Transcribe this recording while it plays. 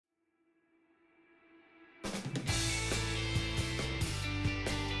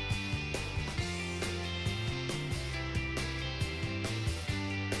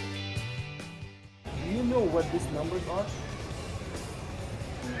know what these numbers are?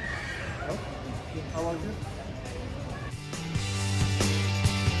 No? How are you?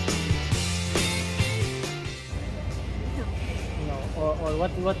 No, or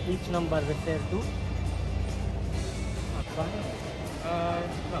what each number refer to?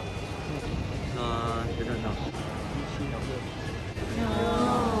 No. You don't know.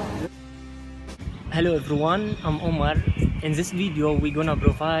 Hello everyone, I'm Omar. In this video we're gonna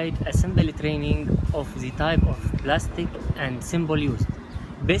provide a simple training of the type of plastic and symbol used.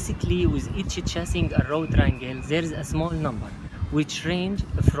 Basically, with each chasing a raw triangle there is a small number which range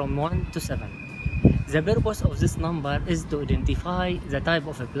from 1 to 7. The purpose of this number is to identify the type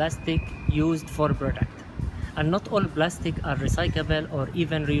of a plastic used for product. And not all plastic are recyclable or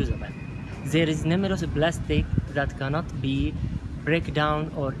even reusable. There is numerous plastic that cannot be break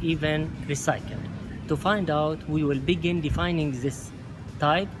down or even recycled. To find out, we will begin defining this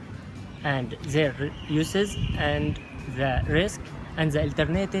type and their uses and the risk and the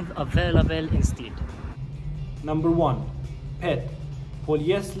alternative available instead. Number 1. PET,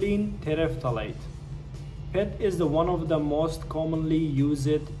 polyethylene terephthalate. PET is one of the most commonly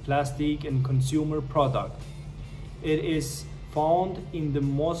used plastic in consumer product. It is found in the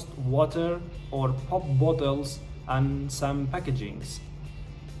most water or pop bottles and some packagings.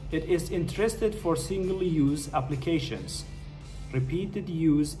 It is interested for single-use applications. Repeated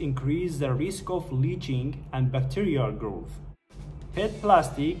use increases the risk of leaching and bacterial growth. PET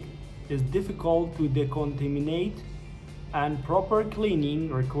plastic is difficult to decontaminate and proper cleaning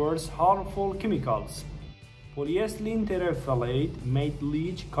requires harmful chemicals. Polyethylene terephthalate may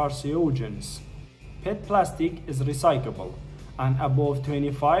leach carcinogens. PET plastic is recyclable, and above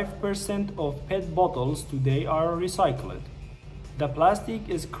 25% of PET bottles today are recycled. The plastic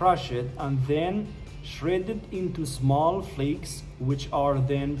is crushed and then shredded into small flakes, which are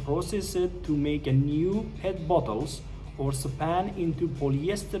then processed to make a new PET bottles or span into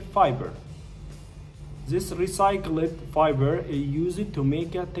polyester fiber. This recycled fiber is used to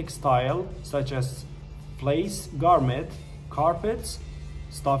make a textile such as fleece garment, carpets,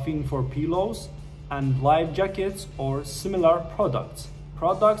 stuffing for pillows, and life jackets or similar products.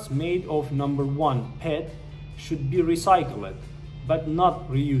 Products made of number 1 PET should be recycled, but not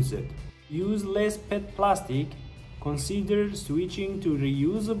reused. Use less PET plastic. Consider switching to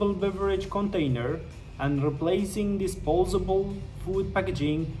reusable beverage container and replacing disposable food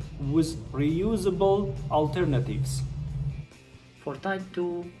packaging with reusable alternatives. For type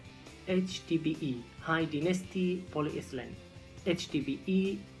 2, HDBE, high density polyethylene.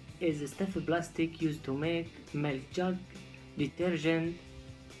 HDBE is a stiff plastic used to make milk jug, detergent,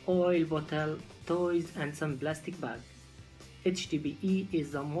 oil bottle, toys and some plastic bag. HDBE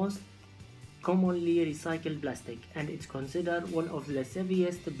is the most commonly recycled plastic and it's considered one of the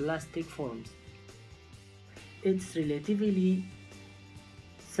heaviest plastic forms. It's relatively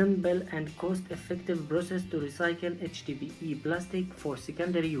simple and cost-effective process to recycle HDBE plastic for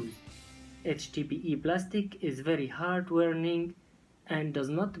secondary use. HDBE plastic is very hard-wearing and does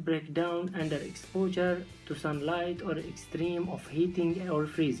not break down under exposure to sunlight or extreme of heating or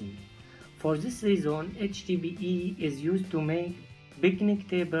freezing. For this reason, HDBE is used to make picnic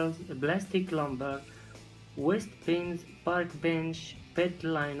tables, plastic lumber, waste bins, park bench, pet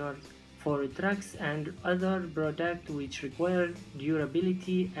liners for trucks and other products which require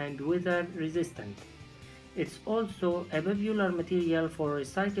durability and weather resistant. It's also a popular material for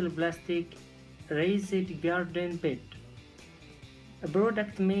recycled plastic raised garden bed. A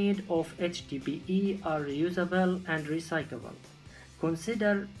product made of HDBE are reusable and recyclable.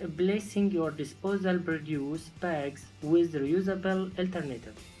 Consider placing your disposal produce bags with reusable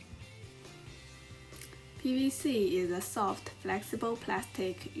alternatives. PVC is a soft, flexible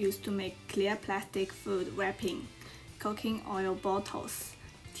plastic used to make clear plastic food wrapping, cooking oil bottles,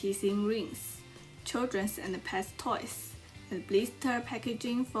 teething rings, children's and pet toys, and blister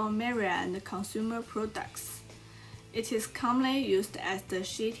packaging for myriad consumer products. It is commonly used as the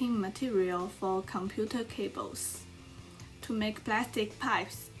sheeting material for computer cables, to make plastic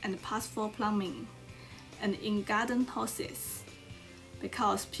pipes and parts for plumbing, and in garden hoses.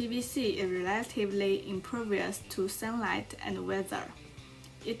 Because PVC is relatively impervious to sunlight and weather,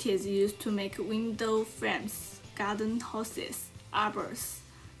 it is used to make window frames, garden hoses, arbors,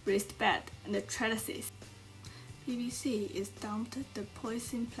 raised bed, and trellises. PVC is dubbed the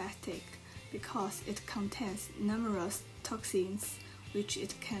poison plastic because it contains numerous toxins which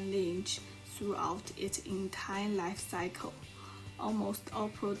it can leach throughout its entire life cycle. Almost all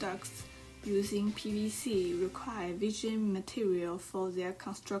products using PVC require virgin material for their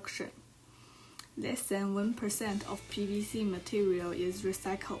construction. Less than 1% of PVC material is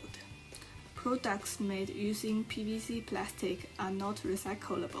recycled. products made using PVC plastic are not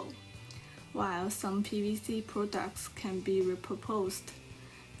recyclable, while some PVC products can be repurposed.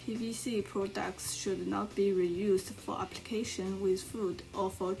 PVC products should not be reused for application with food or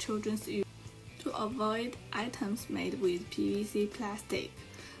for children's use. To avoid items made with PVC plastic,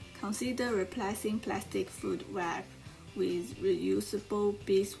 consider replacing plastic food wrap with reusable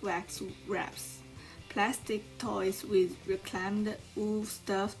beeswax wraps, plastic toys with reclaimed wool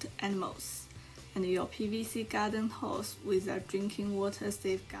stuffed animals, and your PVC garden hose with a drinking water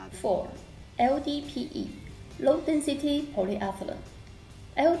safeguard. 4. LDPE, Low Density Polyethylene.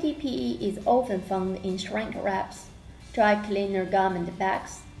 LDPE is often found in shrink wraps, dry cleaner garment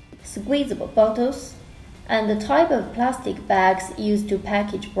bags, squeezable bottles, and the type of plastic bags used to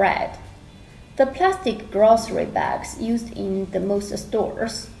package bread. The plastic grocery bags used in the most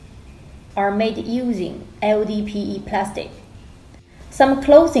stores are made using LDPE plastic. Some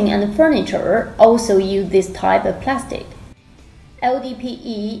clothing and furniture also use this type of plastic.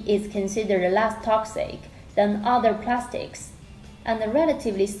 LDPE is considered less toxic than other plastics and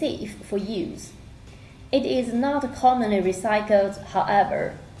relatively safe for use. It is not commonly recycled,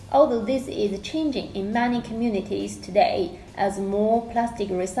 however, although this is changing in many communities today as more plastic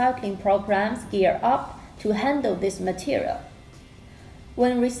recycling programs gear up to handle this material.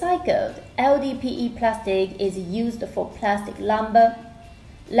 When recycled, LDPE plastic is used for plastic lumber,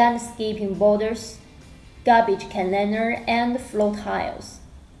 landscaping borders, garbage can liner, and floor tiles.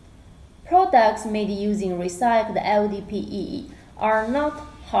 Products made using recycled LDPE are not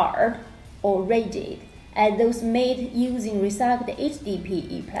hard or rigid as those made using recycled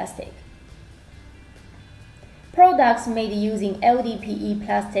HDPE plastic. Products made using LDPE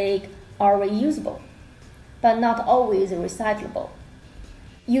plastic are reusable, but not always recyclable.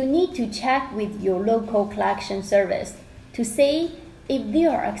 You need to check with your local collection service to see if they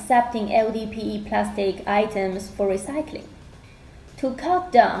are accepting LDPE plastic items for recycling. To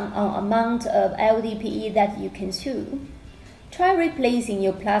cut down on amount of LDPE that you consume, try replacing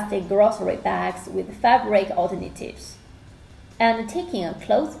your plastic grocery bags with fabric alternatives, and taking a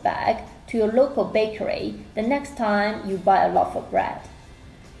cloth bag to your local bakery the next time you buy a loaf of bread.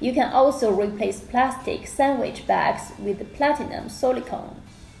 You can also replace plastic sandwich bags with platinum silicone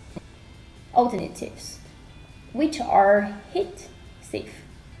alternatives, which are heat safe.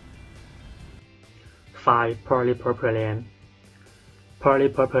 5. Polypropylene.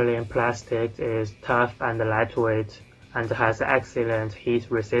 Polypropylene plastic is tough and lightweight and has excellent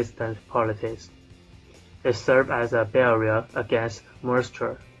heat-resistant qualities. It serves as a barrier against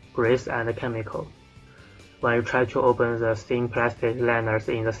moisture, grease, and chemical. When you try to open the thin plastic liners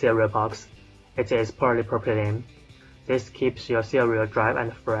in the cereal box, it is polypropylene. This keeps your cereal dry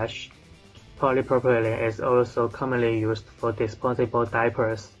and fresh. Polypropylene is also commonly used for disposable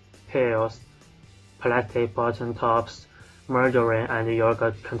diapers, pails, plastic bottom tops, margarine and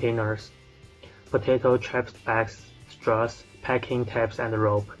yogurt containers, potato chips bags, straws, packing tapes, and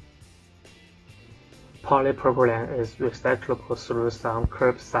rope. Polypropylene is recyclable through some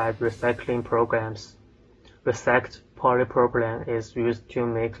curbside recycling programs. Recycled polypropylene is used to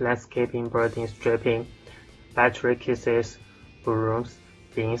make landscaping birding stripping, battery cases, brooms,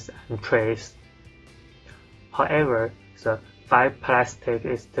 bins, and trays. However, the fiber plastic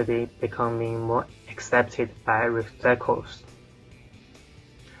is today becoming more accepted by recyclers.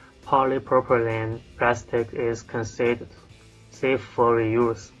 Polypropylene plastic is considered safe for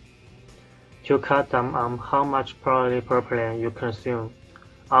reuse. To cut down on how much polypropylene you consume,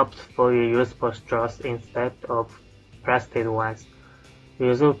 opt for reusable straws instead of plastic ones,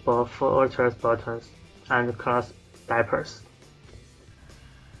 reusable water bottles, and cloth diapers.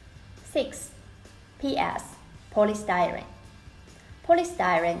 6. PS. Polystyrene.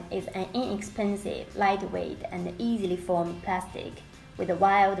 Polystyrene is an inexpensive, lightweight, and easily formed plastic with a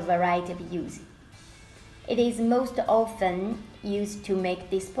wide variety of use. It is most often used to make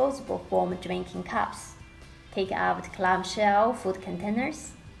disposable foam drinking cups, take-out clamshell food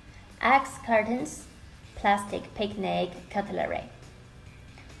containers, egg curtains, plastic picnic cutlery.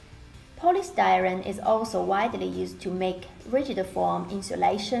 Polystyrene is also widely used to make rigid foam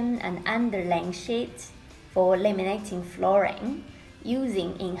insulation and underlaying sheets for laminating flooring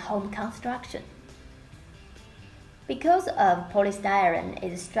using in home construction. Because of polystyrene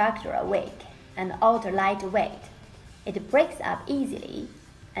is structural weak and ultra lightweight, it breaks up easily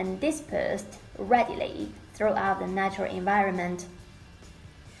and dispersed readily throughout the natural environment.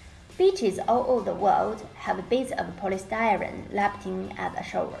 Beaches all over the world have bits of polystyrene lapping at the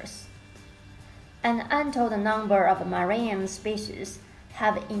shores. An untold number of marine species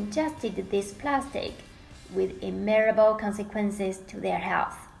have ingested this plastic with immeasurable consequences to their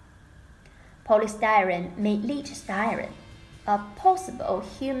health. polystyrene may leach styrene, a possible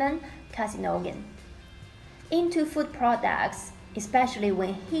human carcinogen, into food products, especially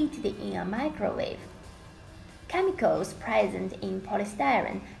when heated in a microwave. Chemicals present in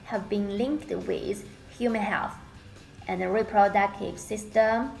polystyrene have been linked with human health and reproductive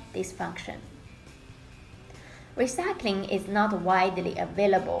system dysfunction. Recycling is not widely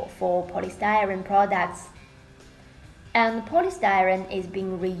available for polystyrene products, and polystyrene is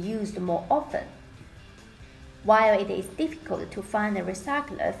being reused more often. While it is difficult to find a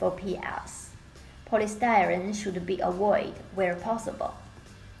recycler for PS, polystyrene should be avoided where possible.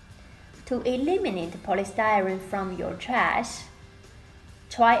 To eliminate polystyrene from your trash,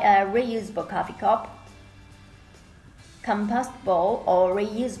 try a reusable coffee cup, compostable or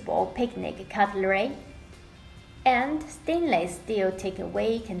reusable picnic cutlery, and stainless steel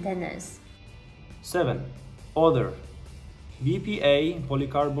takeaway containers. 7. Other: BPA,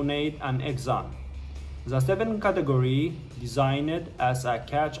 polycarbonate, and hexane. The 7th category, designed as a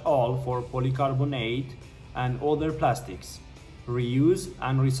catch-all for polycarbonate and other plastics. Reuse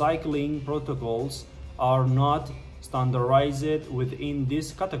and recycling protocols are not standardized within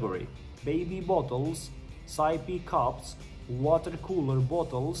this category. Baby bottles, sippy cups, water cooler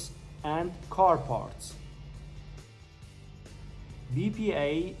bottles, and car parts.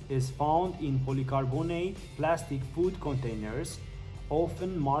 BPA is found in polycarbonate plastic food containers,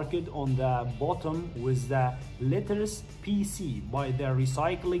 often marked on the bottom with the letters PC by the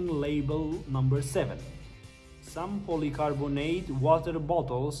recycling label number 7. Some polycarbonate water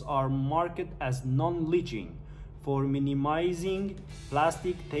bottles are marked as non-leaching for minimizing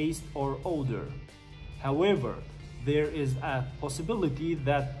plastic taste or odor. However, there is a possibility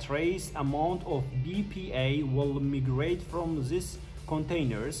that trace amount of BPA will migrate from these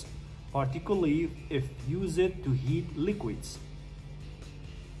containers, particularly if used to heat liquids.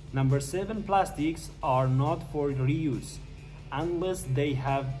 Number 7 plastics are not for reuse unless they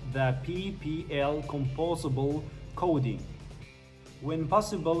have the PPL composable coating. When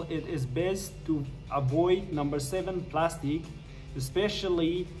possible, it is best to avoid number 7 plastic,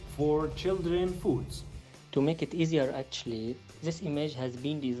 especially for children foods. To make it easier actually, this image has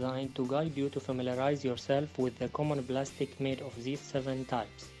been designed to guide you to familiarize yourself with the common plastic made of these 7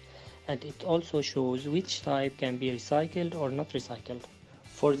 types, and it also shows which type can be recycled or not recycled.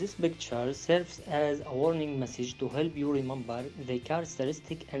 For this picture serves as a warning message to help you remember the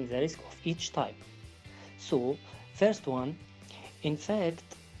characteristic and the risk of each type. So, first one, in fact,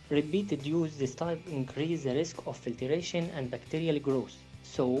 repeated use this type increase the risk of filtration and bacterial growth.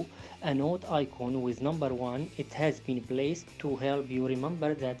 So, a note icon with number 1, it has been placed to help you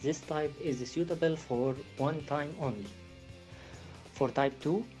remember that this type is suitable for one time only. For type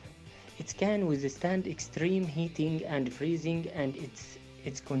 2, it can withstand extreme heating and freezing, and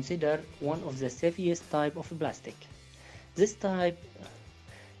it's considered one of the safest type of plastic. This type,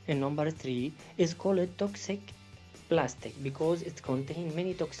 in number 3, is called toxic plastic because it contains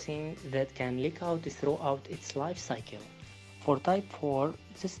many toxins that can leak out throughout its life cycle. For type 4,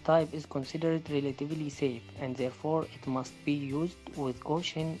 this type is considered relatively safe and therefore it must be used with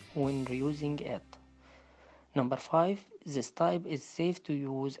caution when reusing it. Number 5, this type is safe to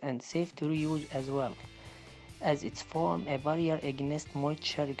use and safe to reuse as well, as it forms a barrier against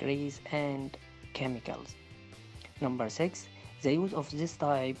moisture, grease, and chemicals. Number 6, the use of this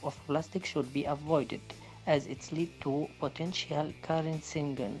type of plastic should be avoided as it leads to potential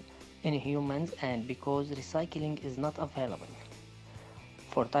carcinogen in humans and because recycling is not available.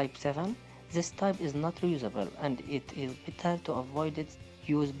 For type 7, this type is not reusable and it is better to avoid its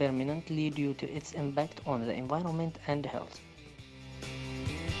use permanently due to its impact on the environment and health.